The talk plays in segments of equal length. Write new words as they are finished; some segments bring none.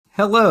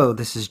Hello,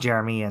 this is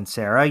Jeremy and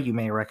Sarah. You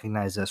may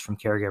recognize us from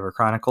Caregiver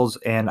Chronicles,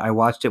 and I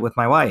watched it with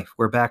my wife.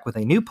 We're back with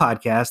a new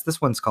podcast. This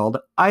one's called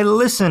I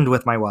Listened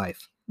with My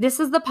Wife. This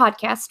is the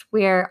podcast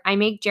where I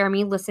make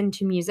Jeremy listen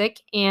to music,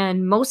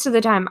 and most of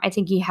the time I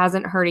think he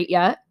hasn't heard it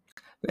yet.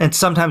 And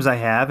sometimes I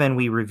have, and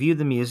we review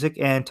the music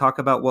and talk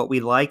about what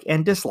we like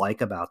and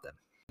dislike about them.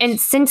 And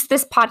since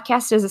this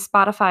podcast is a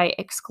Spotify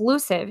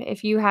exclusive,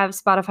 if you have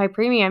Spotify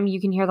Premium,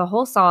 you can hear the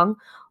whole song,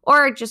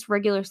 or just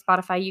regular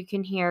Spotify, you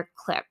can hear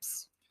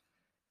clips.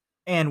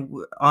 And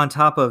on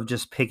top of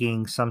just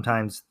picking,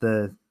 sometimes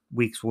the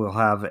weeks will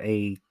have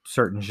a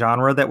certain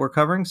genre that we're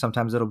covering.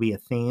 Sometimes it'll be a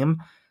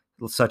theme,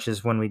 such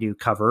as when we do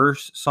cover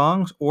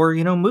songs or,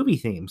 movie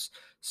themes.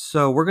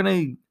 So we're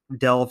going to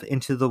delve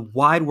into the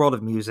wide world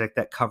of music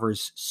that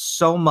covers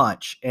so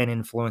much and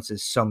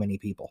influences so many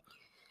people.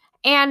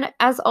 And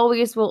as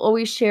always, we'll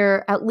always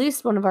share at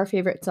least one of our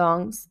favorite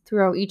songs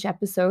throughout each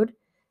episode.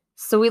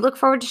 So we look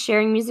forward to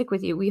sharing music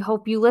with you. We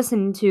hope you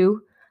listen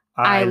to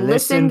I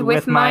Listened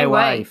with My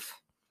Wife.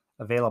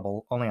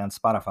 Available only on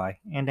Spotify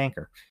and Anchor.